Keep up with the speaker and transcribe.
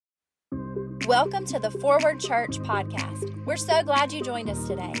Welcome to the Forward Church podcast. We're so glad you joined us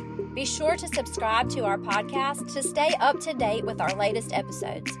today. Be sure to subscribe to our podcast to stay up to date with our latest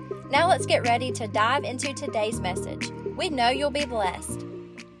episodes. Now let's get ready to dive into today's message. We know you'll be blessed.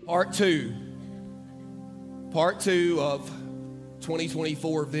 Part two of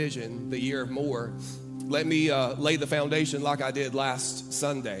 2024 Vision, the year of more. Let me lay the foundation like I did last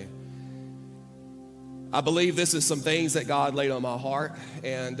Sunday. I believe this is some things that God laid on my heart,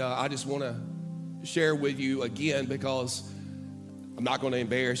 and I just want to share with you again because I'm not going to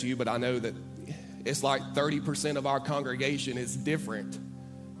embarrass you, but I know that it's like 30% of our congregation is different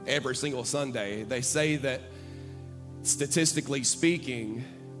every single Sunday. They say that statistically speaking,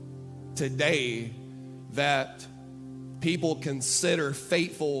 today, that people consider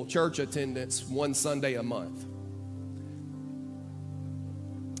faithful church attendance one Sunday a month.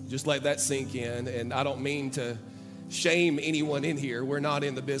 Just let that sink in, and I don't mean to shame anyone in here. We're not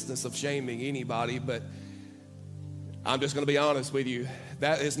in the business of shaming anybody, but I'm just going to be honest with you.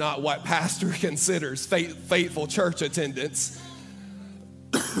 That is not what pastor considers faithful church attendance.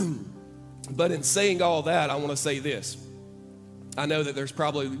 But in saying all that, I want to say this. I know that there's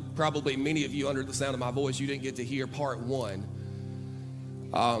probably many of you under the sound of my voice, you didn't get to hear part one.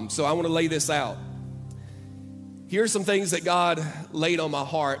 So I want to lay this out. Here's some things that God laid on my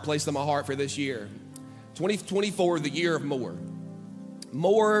heart, placed on my heart for this year. 2024, the year of more.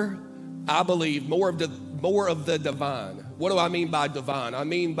 More, I believe, more of the divine. What do I mean by divine? I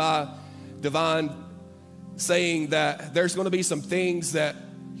mean by divine saying that there's going to be some things that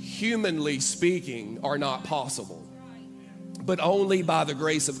humanly speaking are not possible, but only by the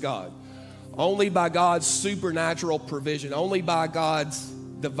grace of God, only by God's supernatural provision, only by God's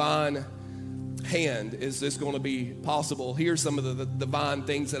divine hand is this going to be possible. Here's some of the divine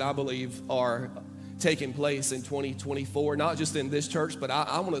things that I believe are taking place in 2024, not just in this church, but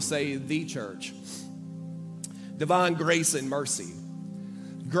I want to say the church. Divine grace and mercy.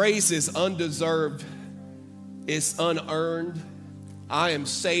 Grace is undeserved, it's unearned. I am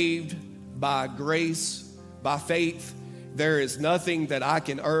saved by grace, by faith. There is nothing that I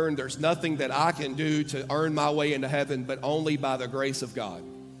can earn. There's nothing that I can do to earn my way into heaven, but only by the grace of God.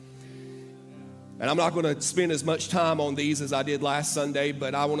 And I'm not going to spend as much time on these as I did last Sunday,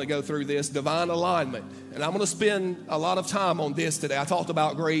 but I want to go through this divine alignment. And I'm going to spend a lot of time on this today. I talked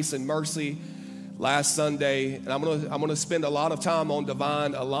about grace and mercy last Sunday, and I'm going to spend a lot of time on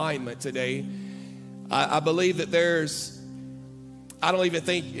divine alignment today. I believe that I don't even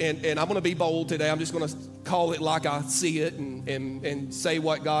think, and I'm going to be bold today. I'm just going to call it like I see it and say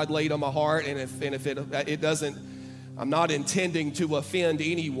what God laid on my heart. And if it doesn't, I'm not intending to offend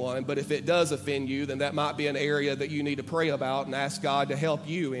anyone, but if it does offend you, then that might be an area that you need to pray about and ask God to help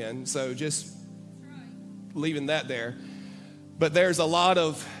you in. So just leaving that there. But there's a lot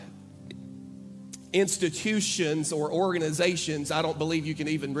of institutions or organizations, I don't believe you can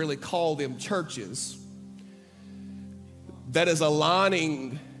even really call them churches, that is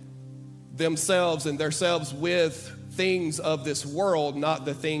aligning themselves and themselves with things of this world, not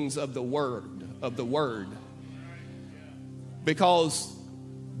the things of the word. Because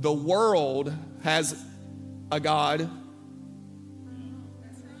the world has a God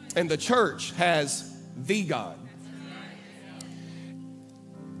and the church has the God.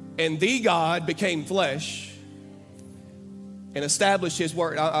 And the God became flesh and established his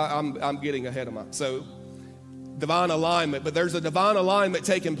word. I'm getting ahead of so divine alignment, but there's a divine alignment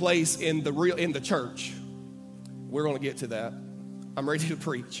taking place in the church. We're going to get to that. I'm ready to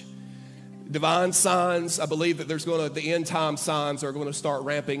preach. Divine signs, I believe that the end time signs are going to start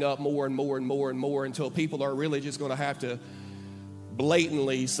ramping up more and more and more and more until people are really just going to have to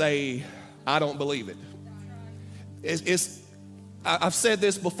blatantly say, I don't believe it. I've said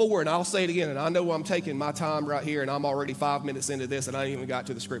this before and I'll say it again, and I know I'm taking my time right here and I'm already 5 minutes into this and I ain't even got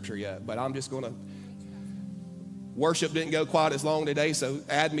to the scripture yet, but I'm just going to, worship didn't go quite as long today, so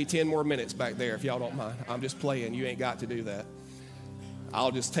add me 10 more minutes back there if y'all don't mind. I'm just playing, you ain't got to do that.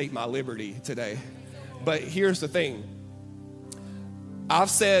 I'll just take my liberty today. But here's the thing. I've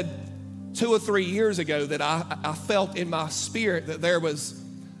said 2 or 3 years ago that I felt in my spirit that there was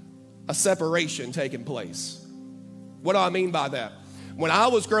a separation taking place. What do I mean by that? When I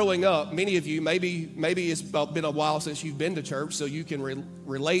was growing up, many of you, maybe it's been a while since you've been to church, so you can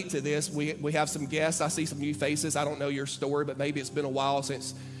relate to this. We have some guests. I see some new faces. I don't know your story, but maybe it's been a while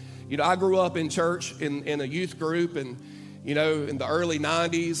since, I grew up in church in a youth group and, in the early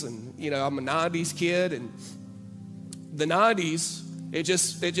 90s, and, I'm a 90s kid, and the 90s, it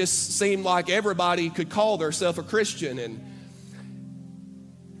just seemed like everybody could call themselves a Christian, and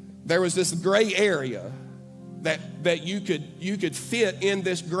there was this gray area that you could fit in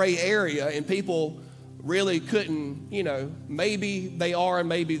this gray area, and people really couldn't, maybe they are and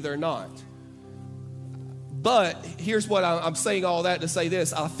maybe they're not. But here's what I'm saying all that to say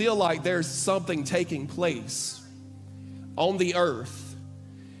this. I feel like there's something taking place on the earth,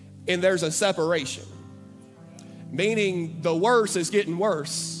 and there's a separation. Meaning the worse is getting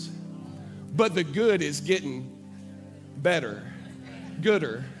worse, but the good is getting better,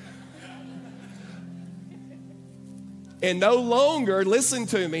 gooder. And no longer, listen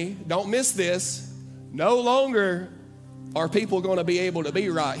to me, don't miss this, no longer are people going to be able to be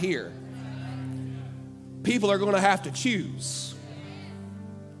right here. People are going to have to choose.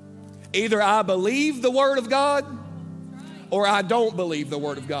 Either I believe the Word of God or I don't believe the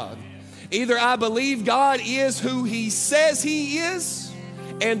Word of God. Either I believe God is who He says He is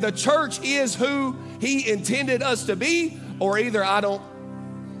and the church is who He intended us to be, or either I don't.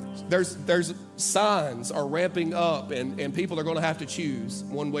 There's signs are ramping up, and people are going to have to choose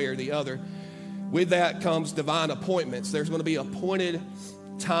one way or the other. With that comes divine appointments. There's going to be appointed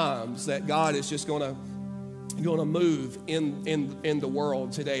times that God is just going to move in the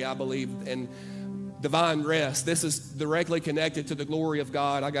world today, I believe. And divine rest, this is directly connected to the glory of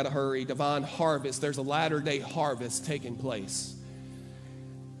God. I got to hurry. Divine harvest, there's a latter day harvest taking place,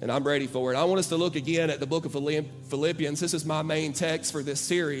 and I'm ready for it. I want us to look again at the book of Philippians. This is my main text for this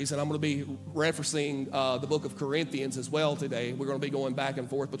series, and I'm going to be referencing the book of Corinthians as well today. We're going to be going back and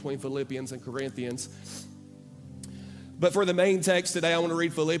forth between Philippians and Corinthians. But for the main text today, I want to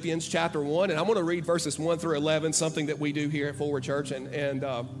read Philippians chapter 1, and I'm going to read verses 1 through 11, something that we do here at Forward Church. And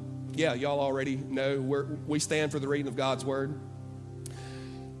y'all already know we stand for the reading of God's Word.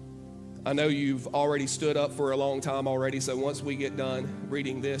 I know you've already stood up for a long time already, so once we get done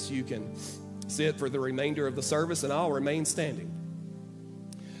reading this, you can sit for the remainder of the service, and I'll remain standing.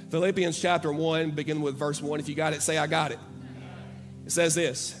 Philippians chapter 1, beginning with verse 1. If you got it, say, I got it. It says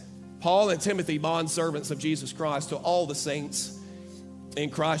this: Paul and Timothy, bondservants of Jesus Christ, to all the saints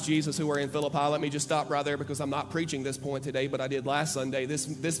in Christ Jesus who are in Philippi. Let me just stop right there because I'm not preaching this point today, but I did last Sunday. This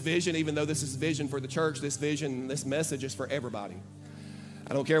vision, even though this is vision for the church, this vision, this message is for everybody.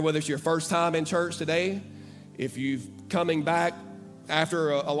 I don't care whether it's your first time in church today, if you've coming back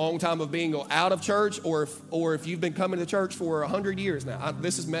after a long time of being out of church, or if you've been coming to church for 100 years now.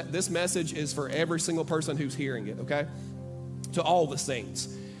 This message is for every single person who's hearing it, okay? To all the saints,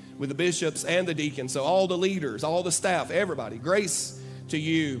 with the bishops and the deacons, so all the leaders, all the staff, everybody. Grace to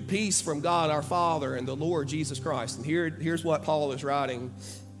you, peace from God our Father and the Lord Jesus Christ. And here's what Paul is writing.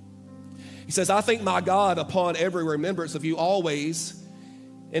 He says, I thank my God upon every remembrance of you always,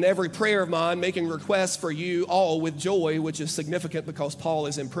 in every prayer of mine, making requests for you all with joy, which is significant because Paul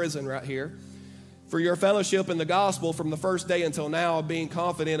is in prison right here, for your fellowship in the gospel from the first day until now, being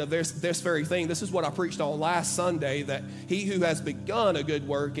confident of this very thing. This is what I preached on last Sunday, that he who has begun a good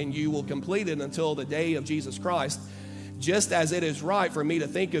work in you will complete it until the day of Jesus Christ. Just as it is right for me to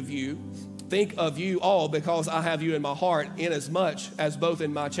think of you all, because I have you in my heart, inasmuch as both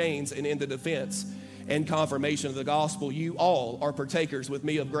in my chains and in the defense and confirmation of the gospel, you all are partakers with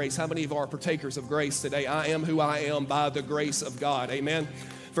me of grace. How many of you are partakers of grace today? I am who I am by the grace of God. Amen.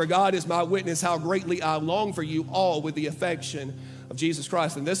 For God is my witness how greatly I long for you all with the affection of Jesus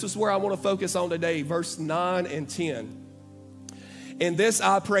Christ. And this is where I want to focus on today, verse 9 and 10. In this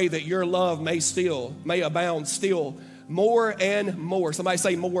I pray that your love may abound still more and more. Somebody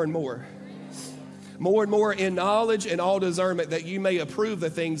say more and more. More and more in knowledge and all discernment, that you may approve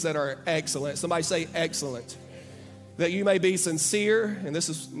the things that are excellent. Somebody say excellent. That you may be sincere, and this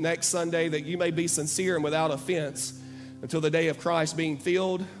is next Sunday, that you may be sincere and without offense until the day of Christ, being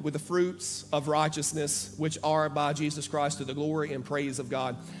filled with the fruits of righteousness, which are by Jesus Christ to the glory and praise of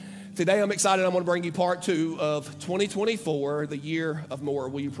God. Today I'm excited. I'm going to bring you part 2 of 2024, the year of more.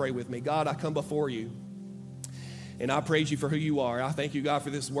 Will you pray with me? God, I come before you, and I praise you for who you are. I thank you, God, for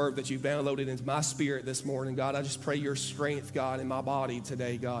this word that you've downloaded into my spirit this morning. God, I just pray your strength, God, in my body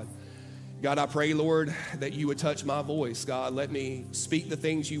today, God. God, I pray, Lord, that you would touch my voice, God. Let me speak the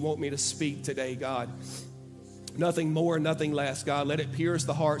things you want me to speak today, God. Nothing more, nothing less, God. Let it pierce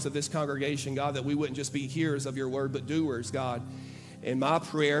the hearts of this congregation, God, that we wouldn't just be hearers of your word, but doers, God. And my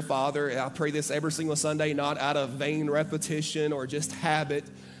prayer, Father, I pray this every single Sunday, not out of vain repetition or just habit,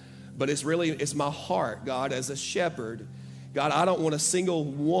 but it's my heart, God, as a shepherd. God, I don't want a single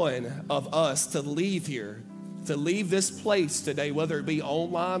one of us to leave here, to leave this place today, whether it be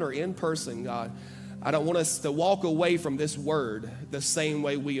online or in person, God. I don't want us to walk away from this word the same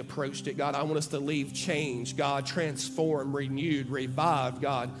way we approached it, God. I want us to leave changed, God, transformed, renewed, revived,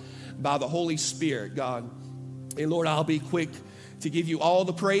 God, by the Holy Spirit, God. And Lord, I'll be quick to give you all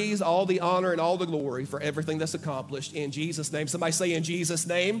the praise, all the honor, and all the glory for everything that's accomplished in Jesus' name. Somebody say in Jesus'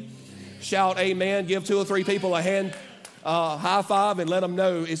 name. Shout amen. Give 2 or 3 people a hand high five and let them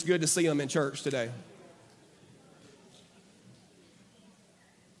know it's good to see them in church today.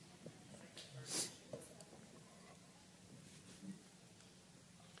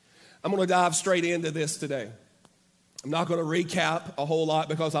 I'm going to dive straight into this today. I'm not going to recap a whole lot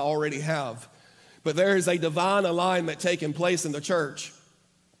because I already have. But there is a divine alignment taking place in the church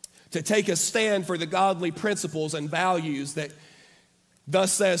to take a stand for the godly principles and values that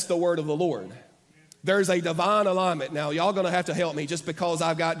thus says the word of the Lord. There's a divine alignment. Now, y'all going to have to help me just because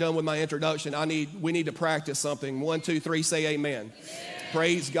I've got done with my introduction. We need to practice something. 1, 2, 3, say amen.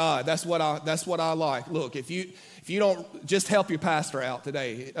 Praise God. That's what I like. Look, if you don't, just help your pastor out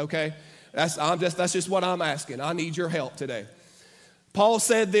today, okay? That's just what I'm asking. I need your help today. Paul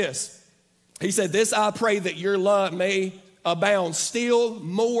said this. He said, "This I pray that your love may abound still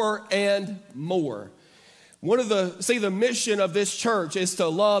more and more." The mission of this church is to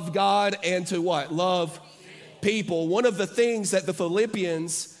love God and to what? Love people. One of the things that the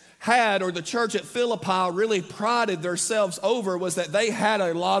Philippians had, or the church at Philippi really prided themselves over, was that they had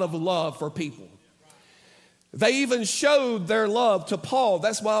a lot of love for people. They even showed their love to Paul.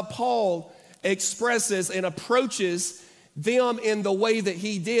 That's why Paul expresses and approaches them in the way that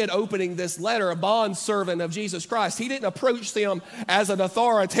he did, opening this letter, a bondservant of Jesus Christ. He didn't approach them as an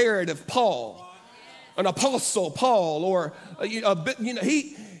authoritative Paul, an apostle Paul, or he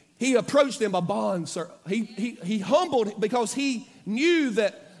approached them a bondservant. He humbled because he knew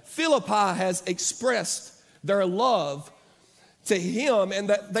that Philippi has expressed their love to him and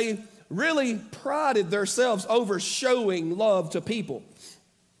that they really prided themselves over showing love to people.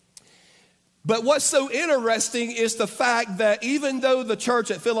 But what's so interesting is the fact that even though the church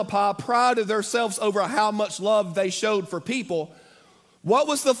at Philippi prided themselves over how much love they showed for people, what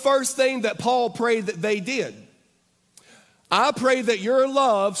was the first thing that Paul prayed that they did? I pray that your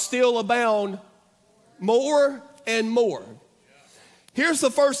love still abound more and more. Here's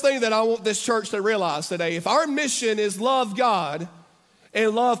the first thing that I want this church to realize today. If our mission is love God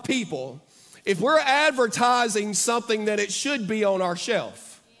and love people, if we're advertising something that it should be on our shelf,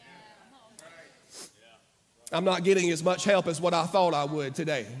 I'm not getting as much help as what I thought I would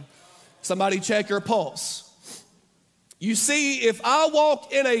today. Somebody check your pulse. You see, if I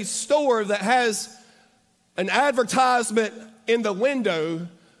walk in a store that has an advertisement in the window,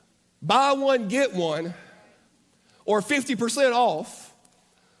 buy one, get one, or 50% off,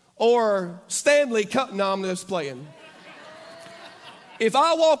 or Stanley Cup, no, I'm just playing. If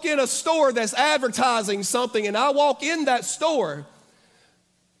I walk in a store that's advertising something and I walk in that store,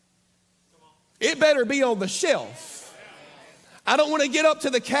 it better be on the shelf. I don't want to get up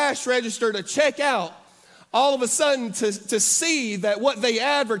to the cash register to check out all of a sudden to see that what they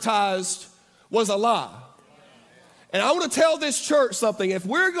advertised was a lie. And I want to tell this church something. If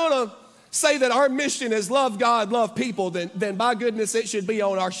we're going to say that our mission is love God, love people, then by goodness, it should be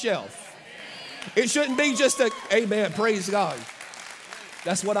on our shelf. It shouldn't be just amen, praise God.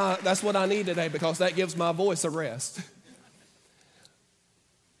 That's what I need today, because that gives my voice a rest.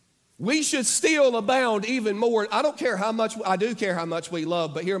 We should still abound even more. I do care how much we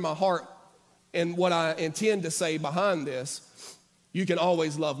love, but hear my heart and what I intend to say behind this. You can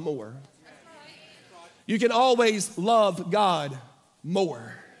always love more. You can always love God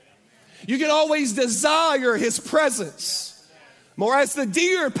more. You can always desire his presence more. As the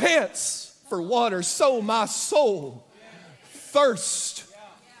deer pants for water, so my soul thirsts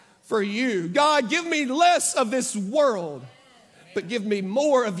for you. God, give me less of this world, but give me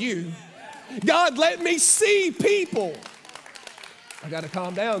more of you. God, let me see people. I got to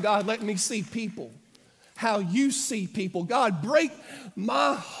calm down. God, let me see people how you see people. God, break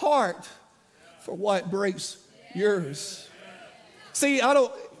my heart for what breaks yours. See,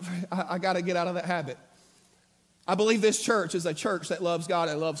 I got to get out of that habit. I believe this church is a church that loves God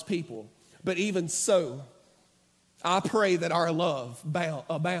and loves people. But even so, I pray that our love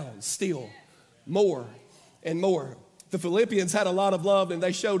abounds still more and more. The Philippians had a lot of love and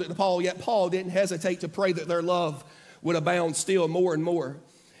they showed it to Paul, yet Paul didn't hesitate to pray that their love would abound still more and more.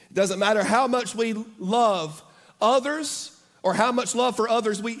 It doesn't matter how much we love others or how much love for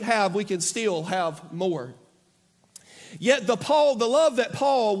others we have, we can still have more. Yet the love that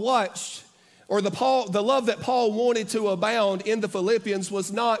Paul watched, or the love that Paul wanted to abound in the Philippians,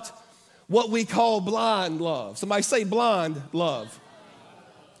 was not what we call blind love. Somebody say blind love.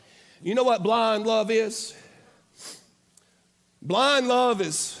 You know what blind love is? Blind love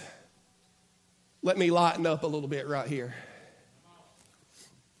is, let me lighten up a little bit right here.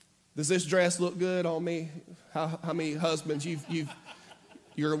 Does this dress look good on me? How many husbands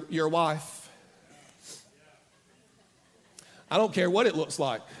your wife? I don't care what it looks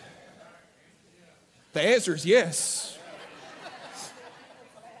like. The answer is yes.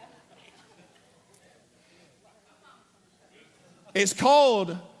 It's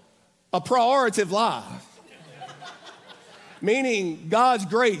called a prioritative lie, meaning God's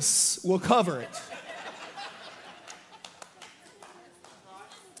grace will cover it.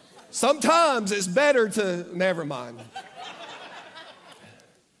 Sometimes it's better to, never mind.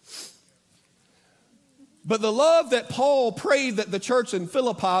 But the love that Paul prayed that the church in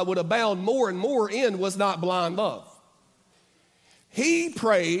Philippi would abound more and more in was not blind love. He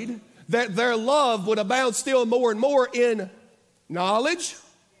prayed that their love would abound still more and more in knowledge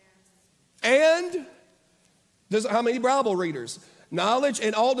and, how many Bible readers? Knowledge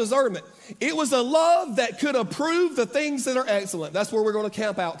and all discernment. It was a love that could approve the things that are excellent. That's where we're going to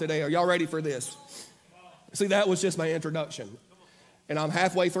camp out today. Are y'all ready for this? See, that was just my introduction. And I'm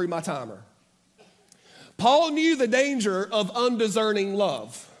halfway through my timer. Paul knew the danger of undiscerning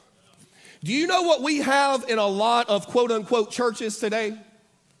love. Do you know what we have in a lot of quote-unquote churches today?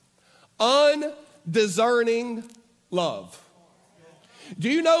 Undiscerning love. Do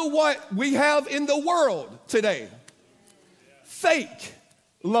you know what we have in the world today? Fake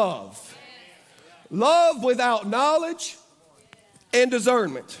love. Love without knowledge and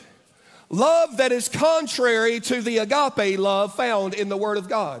discernment. Love that is contrary to the agape love found in the Word of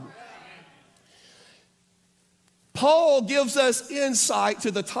God. Paul gives us insight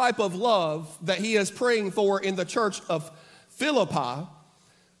to the type of love that he is praying for in the church of Philippi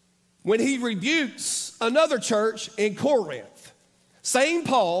when he rebukes another church in Corinth. Same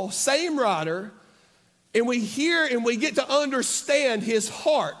Paul, same writer, and we hear and we get to understand his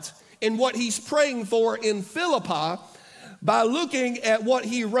heart and what he's praying for in Philippi by looking at what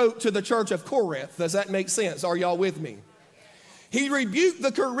he wrote to the church of Corinth. Does that make sense? Are y'all with me? He rebuked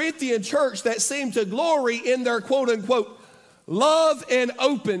the Corinthian church that seemed to glory in their quote-unquote love and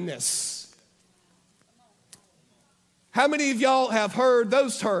openness. How many of y'all have heard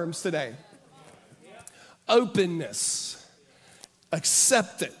those terms today? Openness,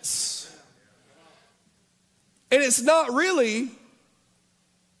 acceptance. And it's not really,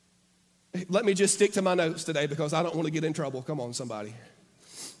 let me just stick to my notes today because I don't want to get in trouble. Come on, somebody.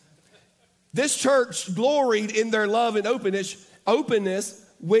 This church gloried in their love and openness,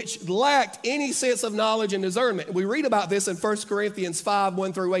 which lacked any sense of knowledge and discernment. We read about this in 1 Corinthians 5,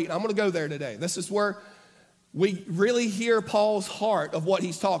 1 through 8. I'm going to go there today. This is where we really hear Paul's heart of what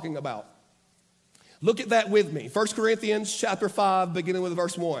he's talking about. Look at that with me. 1 Corinthians chapter 5, beginning with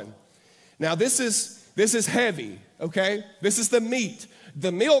verse 1. Now this is heavy, okay? This is the meat.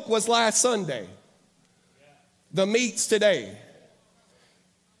 The milk was last Sunday. The meat's today.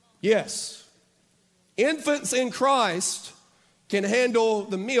 Yes. Infants in Christ can handle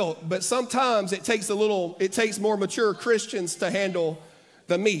the milk, but sometimes it takes more mature Christians to handle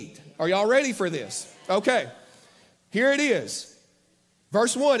the meat. Are y'all ready for this? Okay. Here it is.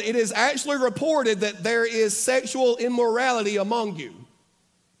 Verse 1, it is actually reported that there is sexual immorality among you.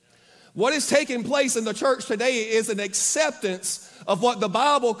 What is taking place in the church today is an acceptance of what the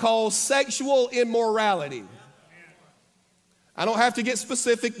Bible calls sexual immorality. I don't have to get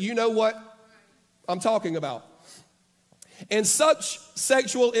specific. You know what I'm talking about. And such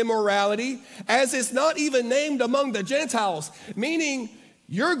sexual immorality as is not even named among the Gentiles, meaning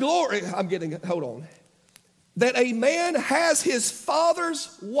your glory, hold on, that a man has his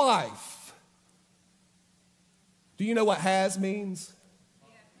father's wife. Do you know what has means?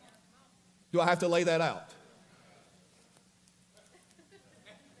 Do I have to lay that out?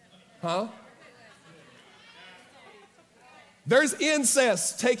 Huh? There's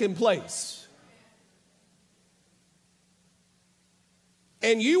incest taking place.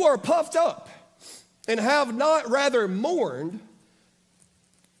 And you are puffed up and have not rather mourned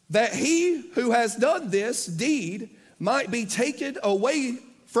that he who has done this deed might be taken away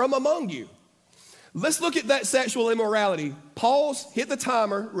from among you. Let's look at that sexual immorality. Pause, hit the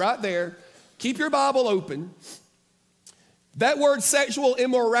timer right there. Keep your Bible open. That word sexual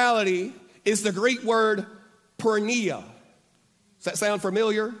immorality is the Greek word porneia. Does that sound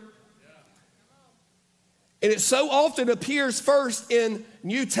familiar? And it so often appears first in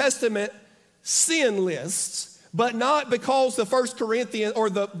New Testament sin lists, but not because the first Corinthians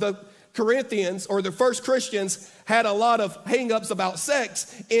or the Corinthians or the first Christians had a lot of hang-ups about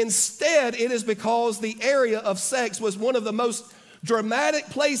sex. Instead, it is because the area of sex was one of the most dramatic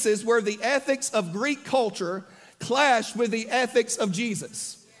places where the ethics of Greek culture clashed with the ethics of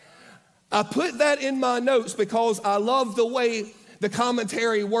Jesus. I put that in my notes because I love the way the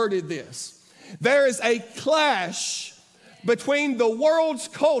commentary worded this: there is a clash between the world's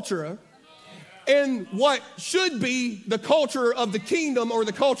culture and what should be the culture of the kingdom or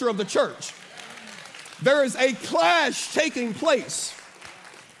the culture of the church. There is a clash taking place.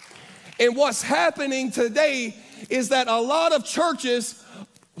 And what's happening today is that a lot of churches,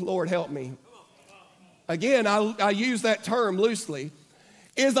 Lord help me, again, I use that term loosely,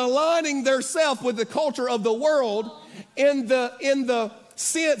 is aligning themselves with the culture of the world in the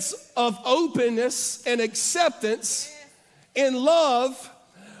sense of openness and acceptance and love.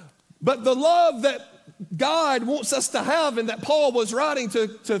 But the love that God wants us to have and that Paul was writing to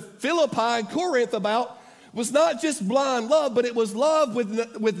Philippi and Corinth about was not just blind love, but it was love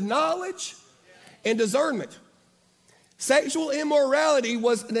with knowledge and discernment. Sexual immorality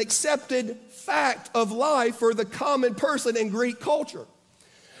was an accepted fact of life for the common person in Greek culture.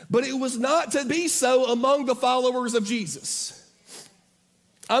 But it was not to be so among the followers of Jesus.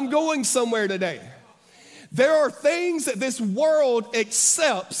 I'm going somewhere today. There are things that this world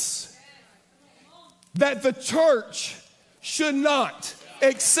accepts that the church should not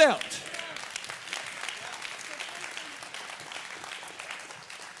accept.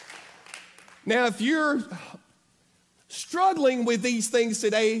 Now, if you're struggling with these things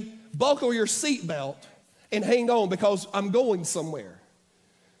today, buckle your seatbelt and hang on, because I'm going somewhere.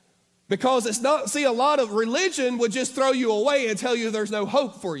 Because it's not, see, a lot of religion would just throw you away and tell you there's no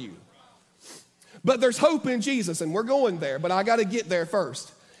hope for you. But there's hope in Jesus, and we're going there, but I got to get there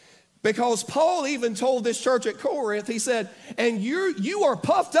first. Because Paul even told this church at Corinth, he said, and you are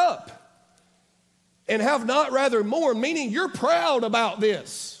puffed up and have not rather mourned, meaning you're proud about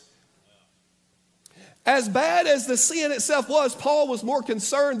this. As bad as the sin itself was, Paul was more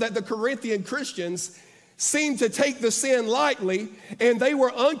concerned that the Corinthian Christians seemed to take the sin lightly, and they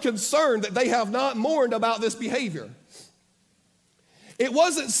were unconcerned that they have not mourned about this behavior. It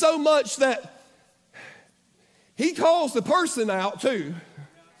wasn't so much that he calls the person out too,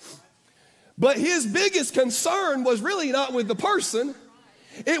 but his biggest concern was really not with the person.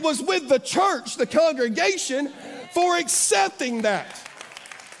 It was with the church, the congregation, for accepting that.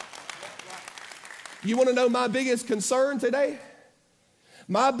 You want to know my biggest concern today?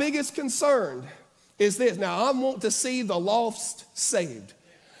 My biggest concern is this. Now, I want to see the lost saved.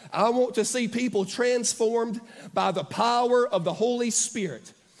 I want to see people transformed by the power of the Holy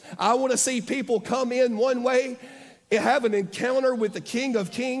Spirit. I want to see people come in one way and have an encounter with the King of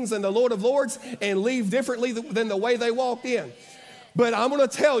Kings and the Lord of Lords and leave differently than the way they walked in. But I'm going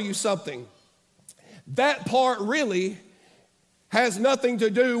to tell you something. That part really has nothing to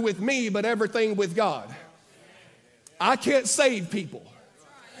do with me, but everything with God. I can't save people.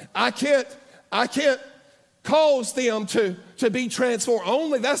 I can't cause them to be transformed.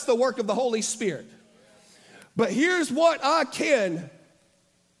 Only that's the work of the Holy Spirit. But here's what I can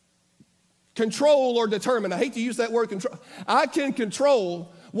control or determine. I hate to use that word control. I can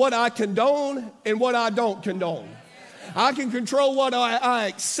control what I condone and what I don't condone. I can control what I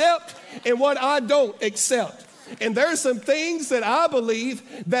accept and what I don't accept. And there's some things that I believe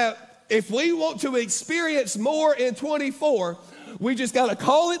that if we want to experience more in 24, we just got to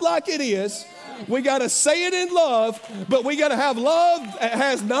call it like it is. We got to say it in love, but we got to have love that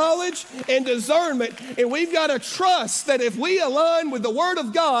has knowledge and discernment. And we've got to trust that if we align with the Word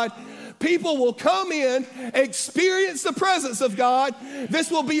of God, people will come in, experience the presence of God. This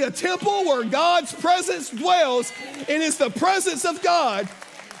will be a temple where God's presence dwells, and it's the presence of God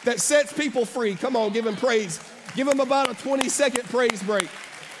that sets people free. Come on, give him praise. Give him about a 20-second praise break.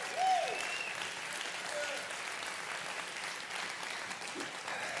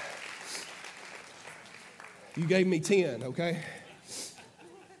 You gave me 10, okay?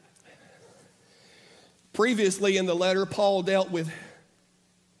 Previously in the letter, Paul dealt with,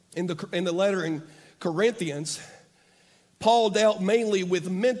 in the letter in Corinthians, Paul dealt mainly with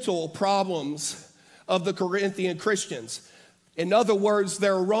mental problems of the Corinthian Christians. In other words,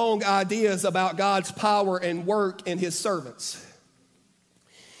 their wrong ideas about God's power and work in his servants.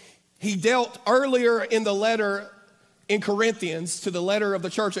 He dealt earlier in the letter in Corinthians, to the letter of the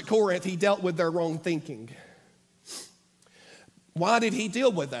church at Corinth, he dealt with their wrong thinking. Why did he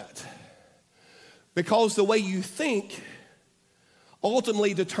deal with that? Because the way you think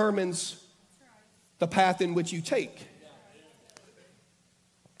ultimately determines the path in which you take.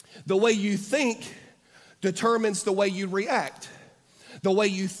 The way you think determines the way you react. The way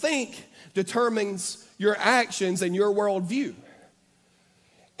you think determines your actions and your worldview.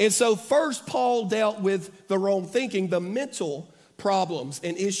 And so first Paul dealt with the wrong thinking, the mental problems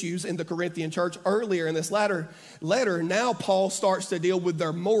and issues in the Corinthian church earlier in this latter letter. Now Paul starts to deal with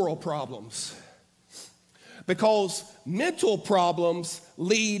their moral problems. because mental problems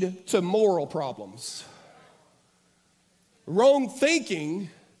lead to moral problems. Wrong thinking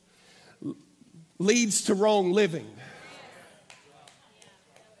leads to wrong living.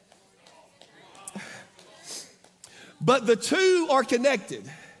 But the two are connected.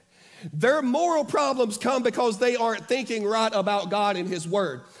 Their moral problems come because they aren't thinking right about God and His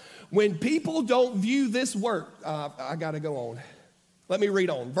Word. When people don't view this work, I got to go on. Let me read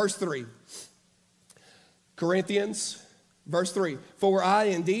on. Verse 3. Corinthians, verse 3. For I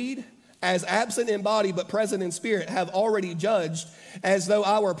indeed, as absent in body but present in spirit, have already judged, as though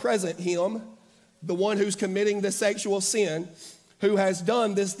I were present, him, the one who's committing the sexual sin, who has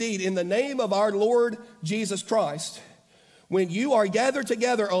done this deed in the name of our Lord Jesus Christ. When you are gathered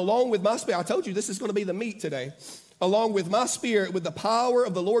together along with my spirit, I told you this is going to be the meat today, along with my spirit, with the power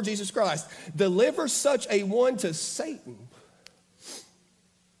of the Lord Jesus Christ, deliver such a one to Satan.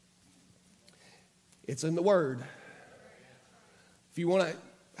 It's in the Word. If you want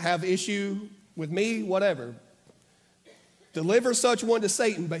to have issue with me, whatever, deliver such one to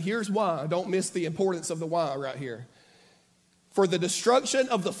Satan. But here's why. Don't miss the importance of the why right here. For the destruction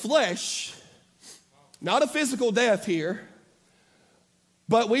of the flesh, not a physical death here,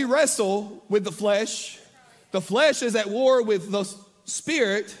 but we wrestle with the flesh. The flesh is at war with the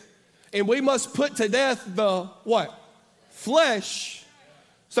spirit, and we must put to death the what? Flesh,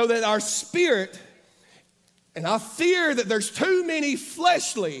 so that our spirit, and I fear that there's too many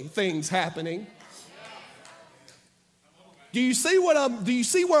fleshly things happening. Do you see where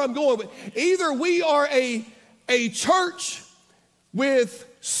I'm going with? Either we are a church with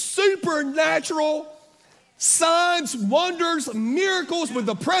supernatural signs, wonders, miracles with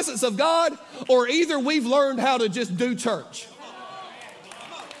the presence of God, or either we've learned how to just do church.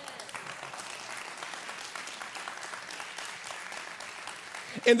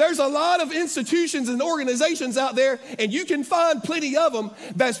 And there's a lot of institutions and organizations out there, and you can find plenty of them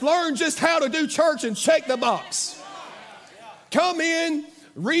that's learned just how to do church and check the box. Come in,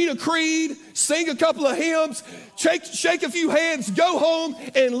 read a creed, sing a couple of hymns, shake a few hands, go home,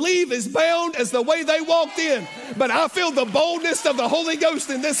 and leave as bound as the way they walked in. But I feel the boldness of the Holy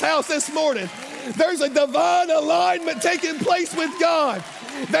Ghost in this house this morning. There's a divine alignment taking place with God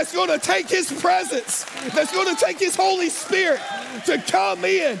that's going to take His presence, that's going to take His Holy Spirit to come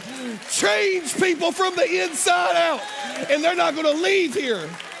in, change people from the inside out, and they're not going to leave here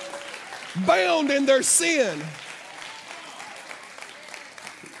bound in their sin.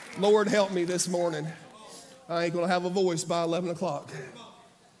 Lord, help me this morning. I ain't going to have a voice by 11 o'clock.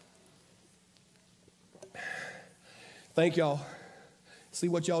 Thank y'all. See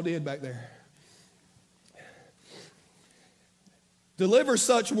what y'all did back there. Deliver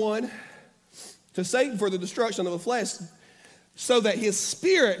such one to Satan for the destruction of the flesh, so that his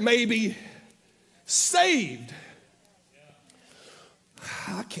spirit may be saved.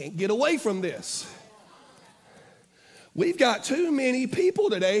 I can't get away from this. We've got too many people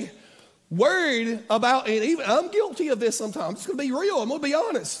today worried about, and even I'm guilty of this sometimes. It's going to be real. I'm going to be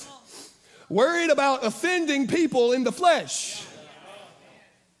honest. Worried about offending people in the flesh.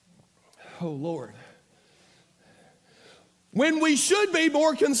 Oh, Lord. When we should be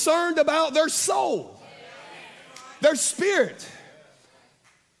more concerned about their soul, their spirit.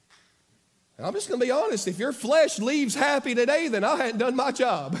 And I'm just going to be honest. If your flesh leaves happy today, then I hadn't done my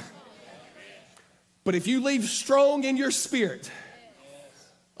job. But if you leave strong in your spirit,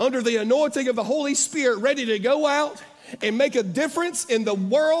 under the anointing of the Holy Spirit, ready to go out and make a difference in the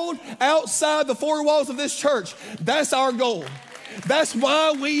world outside the four walls of this church, that's our goal. That's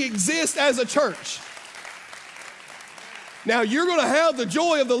why we exist as a church. Now, you're going to have the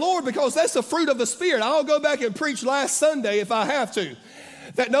joy of the Lord because that's the fruit of the Spirit. I'll go back and preach last Sunday if I have to.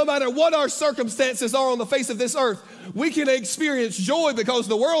 That no matter what our circumstances are on the face of this earth, we can experience joy because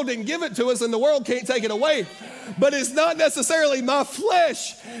the world didn't give it to us and the world can't take it away. But it's not necessarily my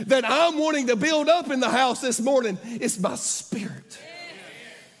flesh that I'm wanting to build up in the house this morning. It's my spirit.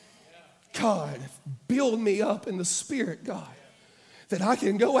 God, build me up in the spirit, God, that I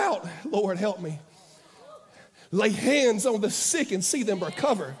can go out. Lord, help me. Lay hands on the sick and see them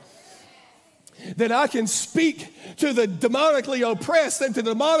recover. That I can speak to the demonically oppressed and to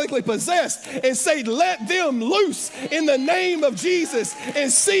the demonically possessed and say, let them loose in the name of Jesus, and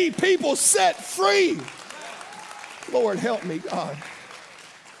see people set free. Lord, help me, God.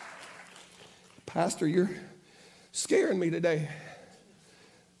 Pastor, you're scaring me today.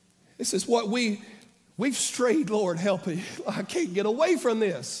 This is what we've strayed, Lord, help me. I can't get away from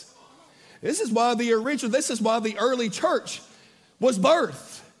this. This is why the early church was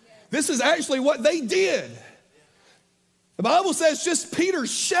birthed. This is actually what they did. The Bible says just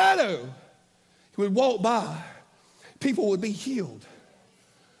Peter's shadow. He would walk by. People would be healed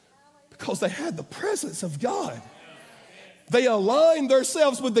because they had the presence of God. They aligned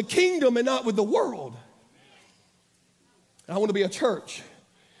themselves with the kingdom and not with the world. I want to be a church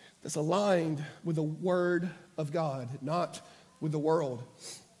that's aligned with the Word of God, not with the world.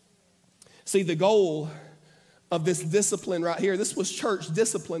 See, the goal of this discipline right here, this was church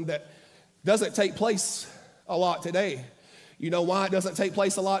discipline that doesn't take place a lot today. You know why it doesn't take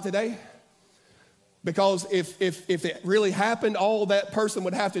place a lot today? Because if it really happened, all that person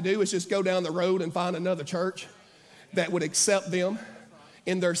would have to do is just go down the road and find another church that would accept them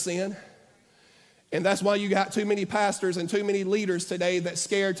in their sin. And that's why you got too many pastors and too many leaders today that's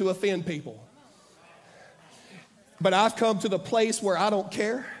scared to offend people. But I've come to the place where I don't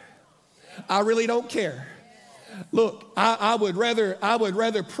care. I really don't care. Look, I would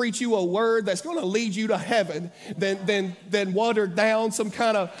rather preach you a word that's going to lead you to heaven than water down some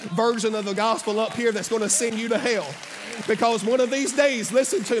kind of version of the gospel up here that's going to send you to hell. Because one of these days,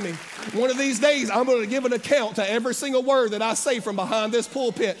 listen to me, one of these days I'm going to give an account to every single word that I say from behind this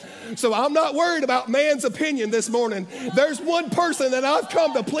pulpit. So I'm not worried about man's opinion this morning. There's one person that I've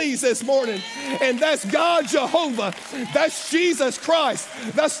come to please this morning, and that's God Jehovah. That's Jesus Christ.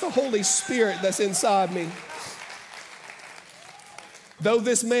 That's the Holy Spirit that's inside me. Though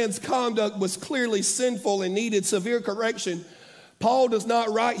this man's conduct was clearly sinful and needed severe correction, Paul does not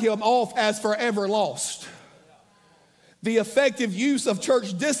write him off as forever lost. The effective use of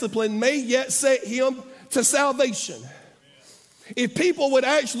church discipline may yet set him to salvation. If people would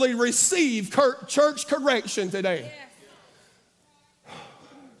actually receive church correction today.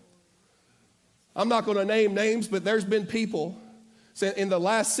 I'm not going to name names, but there's been people in the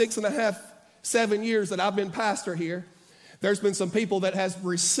last 6.5, 7 years that I've been pastor here. There's been some people that has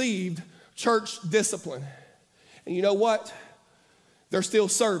received church discipline. And you know what? They're still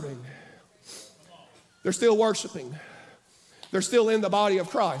serving. They're still worshiping. They're still in the body of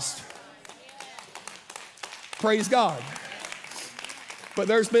Christ. Praise God. But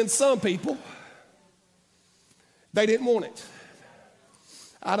there's been some people, they didn't want it.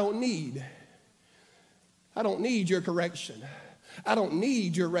 I don't need your correction. I don't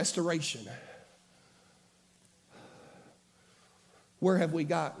need your restoration. Where have we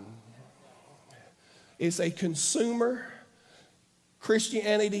gotten? It's a consumer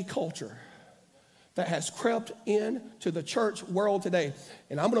Christianity culture that has crept into the church world today.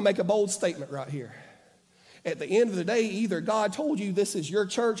 And I'm going to make a bold statement right here. At the end of the day, either God told you this is your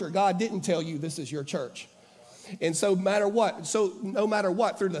church or God didn't tell you this is your church. And no matter what,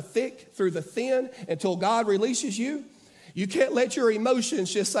 through the thick, through the thin, until God releases you, you can't let your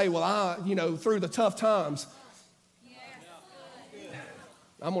emotions just say, well, through the tough times.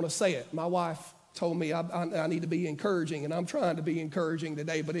 I'm going to say it. My wife told me I need to be encouraging, and I'm trying to be encouraging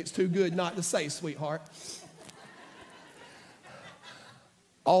today, but it's too good not to say, sweetheart.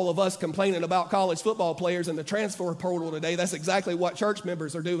 All of us complaining about college football players in the transfer portal today, that's exactly what church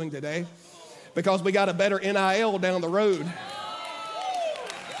members are doing today, because we got a better NIL down the road.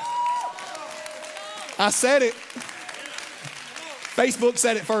 I said it. Facebook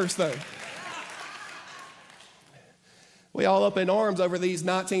said it first, though. We all up in arms over these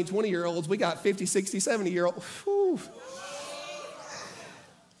 19, 20-year-olds. We got 50, 60, 70-year-olds.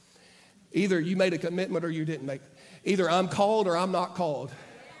 Either you made a commitment or you didn't make it. Either I'm called or I'm not called.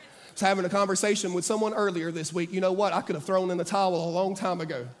 I was having a conversation with someone earlier this week. You know what? I could have thrown in the towel a long time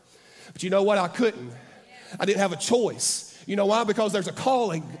ago. But you know what? I couldn't. I didn't have a choice. You know why? Because there's a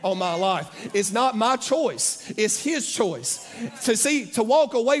calling on my life. It's not my choice. It's His choice. To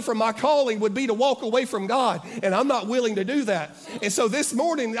walk away from my calling would be to walk away from God, and I'm not willing to do that. And so this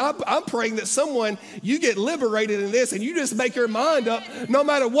morning, I'm praying that you get liberated in this, and you just make your mind up, no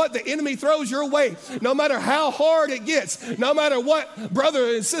matter what the enemy throws your way, no matter how hard it gets, no matter what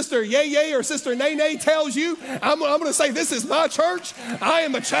brother and sister Yay or sister Nay tells you, I'm going to say, this is my church. I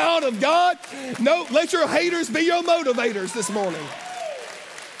am a child of God. No, let your haters be your motivators this morning.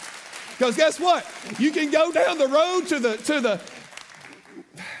 Because guess what? You can go down the road to the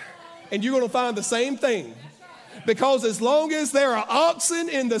and you're going to find the same thing. Because as long as there are oxen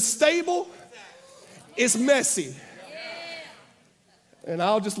in the stable, it's messy. And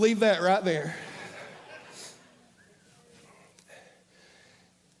I'll just leave that right there.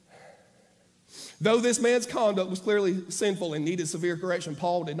 Though this man's conduct was clearly sinful and needed severe correction,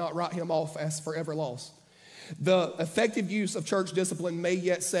 Paul did not write him off as forever lost. The effective use of church discipline may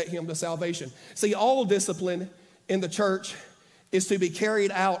yet set him to salvation. See, all discipline in the church is to be carried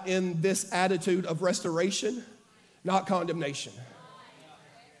out in this attitude of restoration, not condemnation.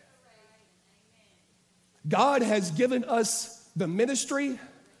 God has given us the ministry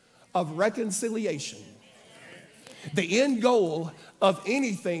of reconciliation. The end goal of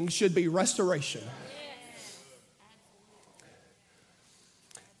anything should be restoration.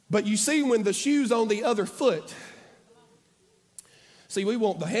 But you see, when the shoe's on the other foot, see, we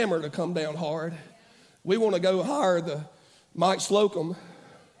want the hammer to come down hard. We want to go hire the Mike Slocum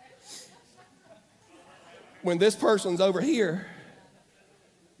when this person's over here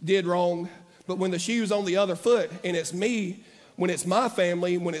did wrong. But when the shoe's on the other foot and it's me, when it's my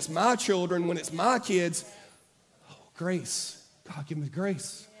family, when it's my children, when it's my kids, oh, grace. God, give me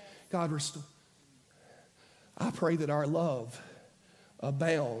grace. God, restore. I pray that our love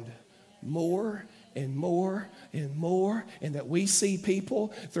abound more and more and more, and that we see people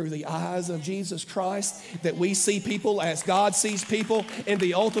through the eyes of Jesus Christ, that we see people as God sees people, and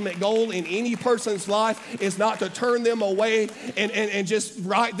the ultimate goal in any person's life is not to turn them away and just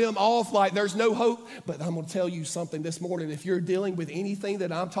write them off like there's no hope. But I'm going to tell you something this morning. If you're dealing with anything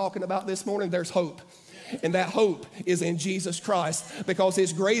that I'm talking about this morning, there's hope. And that hope is in Jesus Christ, because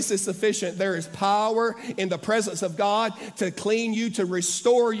His grace is sufficient. There is power in the presence of God to clean you, to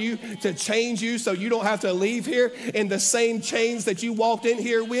restore you, to change you, so you don't have to leave here in the same chains that you walked in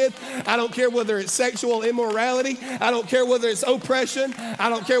here with. I don't care whether it's sexual immorality. I don't care whether it's oppression. I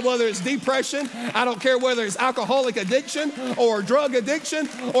don't care whether it's depression. I don't care whether it's alcoholic addiction or drug addiction,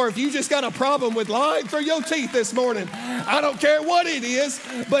 or if you just got a problem with lying through your teeth this morning. I don't care what it is,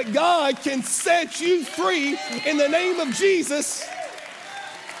 but God can set you free in the name of Jesus.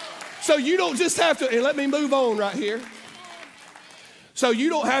 So you don't just have to, and let me move on right here. So you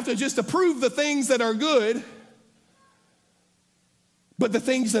don't have to just approve the things that are good, but the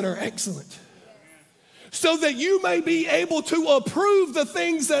things that are excellent, so that you may be able to approve the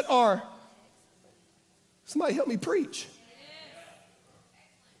things that are. Somebody help me preach.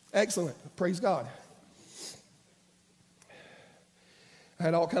 Excellent. Praise God. I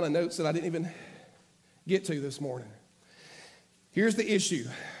had all kind of notes that I didn't even get to this morning. Here's the issue.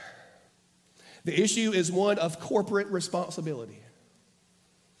 The issue is one of corporate responsibility.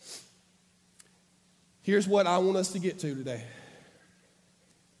 Here's what I want us to get to today.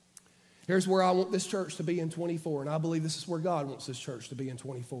 Here's where I want this church to be in 24, and I believe this is where God wants this church to be in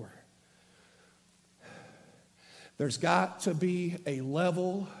 24. There's got to be a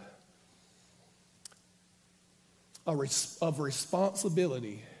level of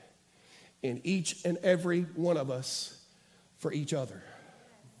responsibility in each and every one of us for each other.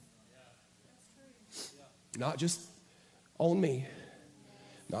 Not just on me,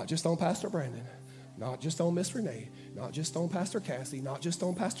 not just on Pastor Brandon, not just on Miss Renee, not just on Pastor Cassie, not just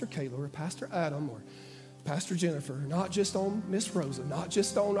on Pastor Kayla or Pastor Adam or Pastor Jennifer, not just on Miss Rosa, not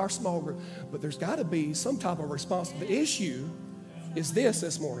just on our small group, but there's got to be some type of responsibility. The issue is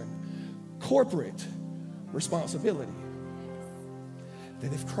this morning: corporate responsibility.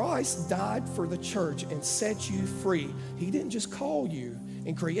 That if Christ died for the church and set you free, He didn't just call you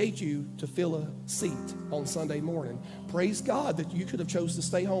and create you to fill a seat on Sunday morning. Praise God that you could have chose to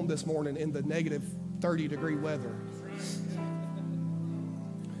stay home this morning in the negative 30-degree weather.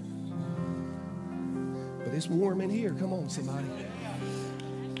 But it's warm in here. Come on, somebody.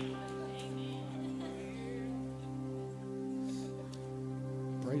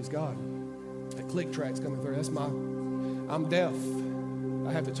 Praise God. That click track's coming through. I'm deaf.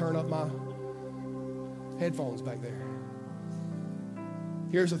 I have to turn up my headphones back there.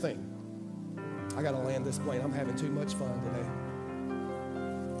 Here's the thing. I got to land this plane. I'm having too much fun today.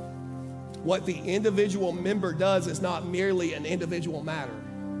 What the individual member does is not merely an individual matter.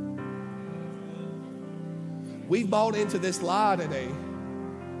 We've bought into this lie today.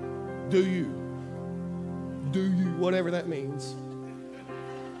 Do you, whatever that means.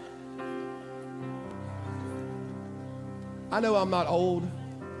 I know I'm not old,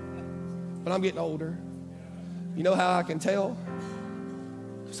 but I'm getting older. You know how I can tell?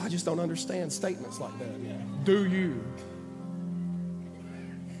 Because I just don't understand statements like that. Do you?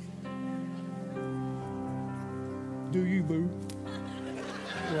 Do you, boo?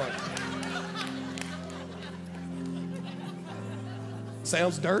 What?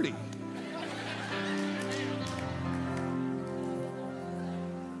 Sounds dirty.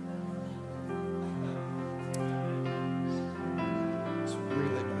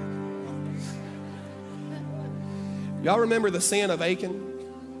 Y'all remember the sin of Achan?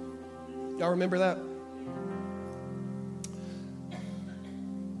 Y'all remember that?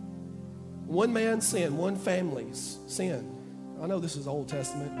 One man's sin, one family's sin. I know this is Old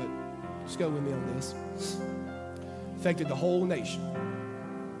Testament, but just go with me on this. Affected the whole nation.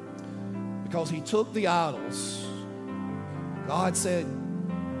 Because he took the idols. God said,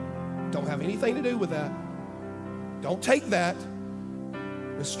 don't have anything to do with that. Don't take that.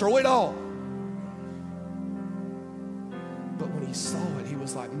 Destroy it all. But when he saw it, he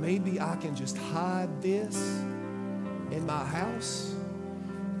was like, maybe I can just hide this in my house.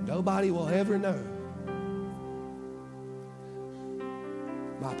 Nobody will ever know.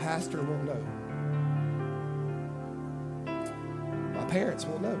 My pastor won't know. My parents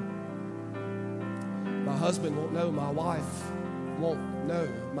won't know. My husband won't know. My wife won't know.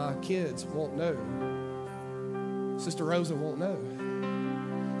 My kids won't know. Sister Rosa won't know.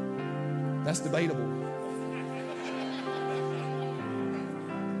 That's debatable.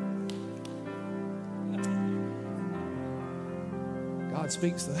 God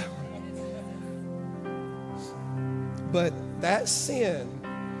speaks to that one. But that sin,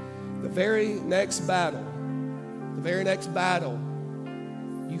 the very next battle,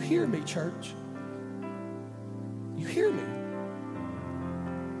 you hear me, church. You hear me.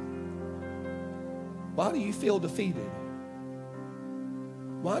 Why do you feel defeated?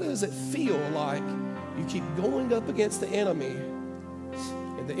 Why does it feel like you keep going up against the enemy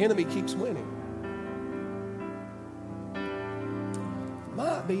and the enemy keeps winning?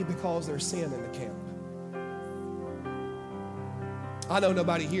 Might be because there's sin in the camp. I know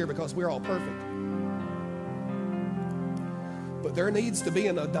nobody here because we're all perfect. But there needs to be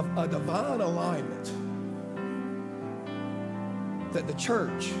a divine alignment that the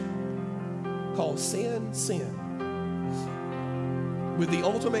church calls sin, with the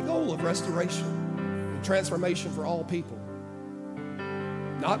ultimate goal of restoration and transformation for all people,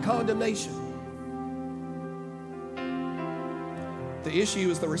 not condemnation. The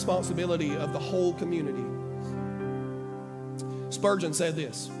issue is the responsibility of the whole community. Spurgeon said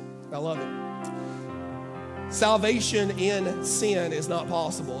this, I love it. Salvation in sin is not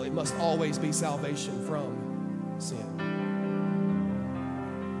possible. It must always be salvation from sin.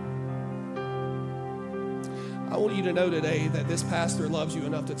 I want you to know today that this pastor loves you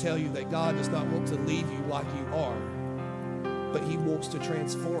enough to tell you that God does not want to leave you like you are, but he wants to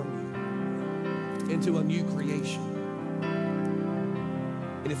transform you into a new creation.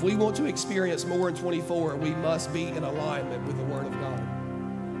 And if we want to experience more in 24, we must be in alignment with the Word of God.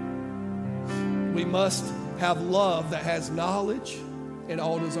 We must have love that has knowledge and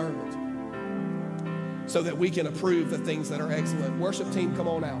all discernment so that we can approve the things that are excellent. Worship team, come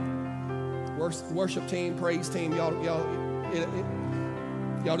on out. Worship team, praise team, y'all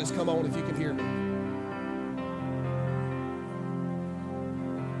just come on if you can hear me.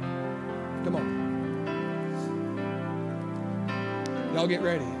 Come on. Y'all get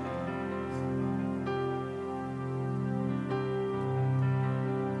ready.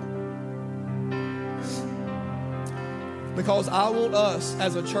 Because I want us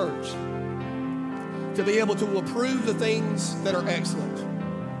as a church to be able to approve the things that are excellent.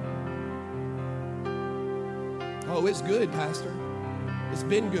 Oh, it's good, Pastor. It's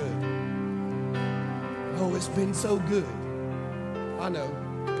been good. Oh, it's been so good. I know.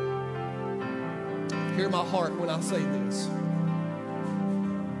 Hear my heart when I say this.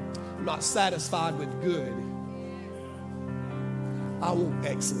 I'm not satisfied with good. I want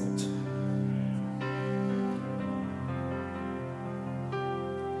excellent.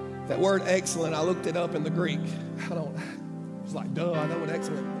 That word excellent, I looked it up in the Greek. It was like, duh, I know what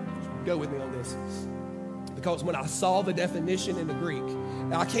excellent. Go with me on this. Because when I saw the definition in the Greek,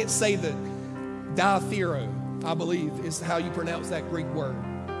 now I can't say that diathero, I believe, is how you pronounce that Greek word.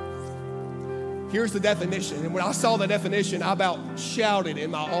 Here's the definition. And when I saw the definition, I about shouted in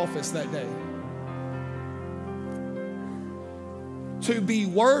my office that day. To be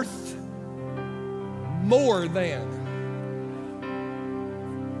worth more than.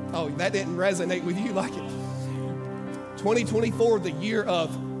 Oh, that didn't resonate with you like it. 2024, the year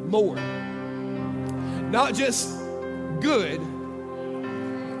of more. Not just good,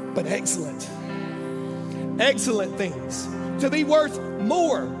 but excellent. Excellent things. To be worth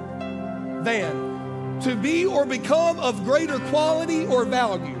more than. To be or become of greater quality or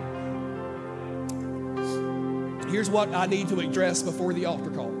value. Here's what I need to address before the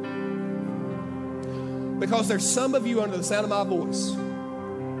altar call. Because there's some of you under the sound of my voice,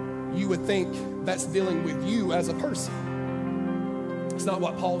 you would think that's dealing with you as a person. It's not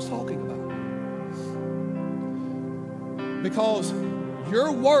what Paul's talking about. Because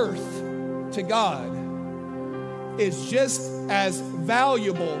your worth to God is just as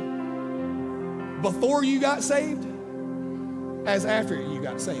valuable before you got saved as after you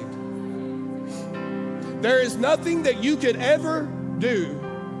got saved. There is nothing that you could ever do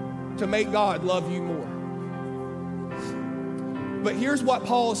to make God love you more. But here's what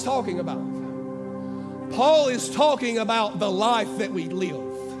Paul is talking about. Paul is talking about the life that we live.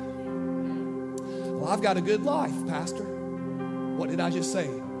 Well, I've got a good life, Pastor. What did I just say?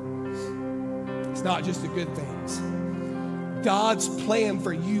 It's not just the good things. God's plan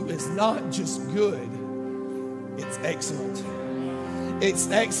for you is not just good. It's excellent. It's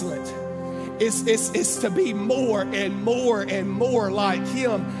excellent. It's to be more and more and more like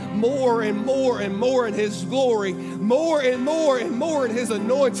Him, more and more and more in His glory, more and more and more in His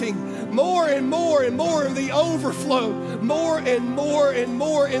anointing, more and more and more in the overflow, more and more and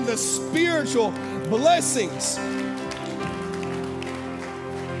more in the spiritual blessings.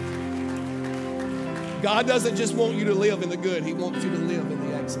 God doesn't just want you to live in the good. He wants you to live in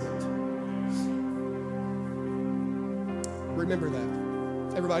the excellent. Remember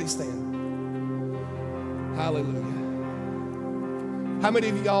that. Everybody stand. Hallelujah. How many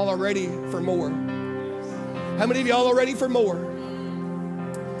of y'all are ready for more? How many of y'all are ready for more?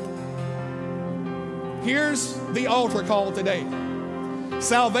 Here's the altar call today.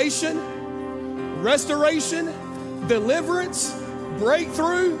 Salvation, restoration, deliverance,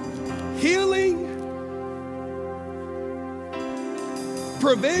 breakthrough, healing,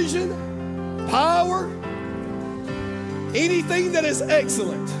 provision, power, anything that is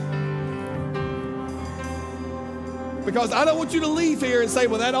excellent. Because I don't want you to leave here and say,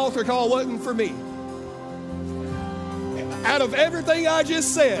 well, that altar call wasn't for me. Out of everything I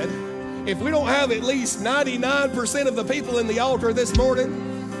just said, if we don't have at least 99% of the people in the altar this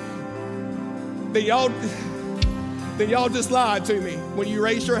morning, then y'all just lied to me when you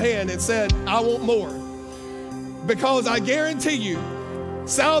raised your hand and said, I want more. Because I guarantee you,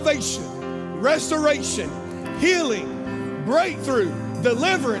 salvation, restoration, healing, breakthrough,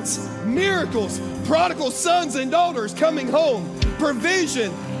 deliverance, miracles, prodigal sons and daughters coming home,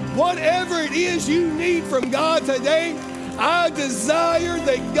 provision, whatever it is you need from God today, I desire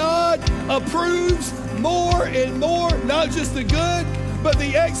that God approves more and more, not just the good, but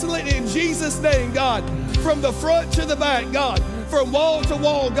the excellent in Jesus' name, God. From the front to the back, God. From wall to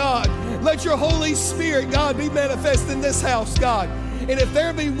wall, God. Let your Holy Spirit, God, be manifest in this house, God. And if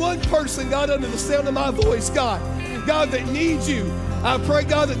there be one person, God, under the sound of my voice, God, that needs you, I pray,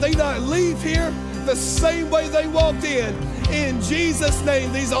 God, that they not leave here the same way they walked in. In Jesus'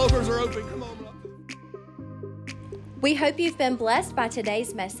 name, these altars are open. Come on. We hope you've been blessed by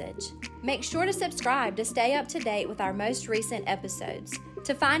today's message. Make sure to subscribe to stay up to date with our most recent episodes.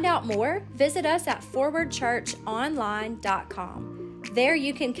 To find out more, visit us at forwardchurchonline.com. There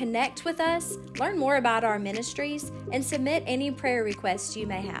you can connect with us, learn more about our ministries, and submit any prayer requests you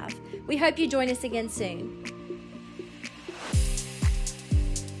may have. We hope you join us again soon.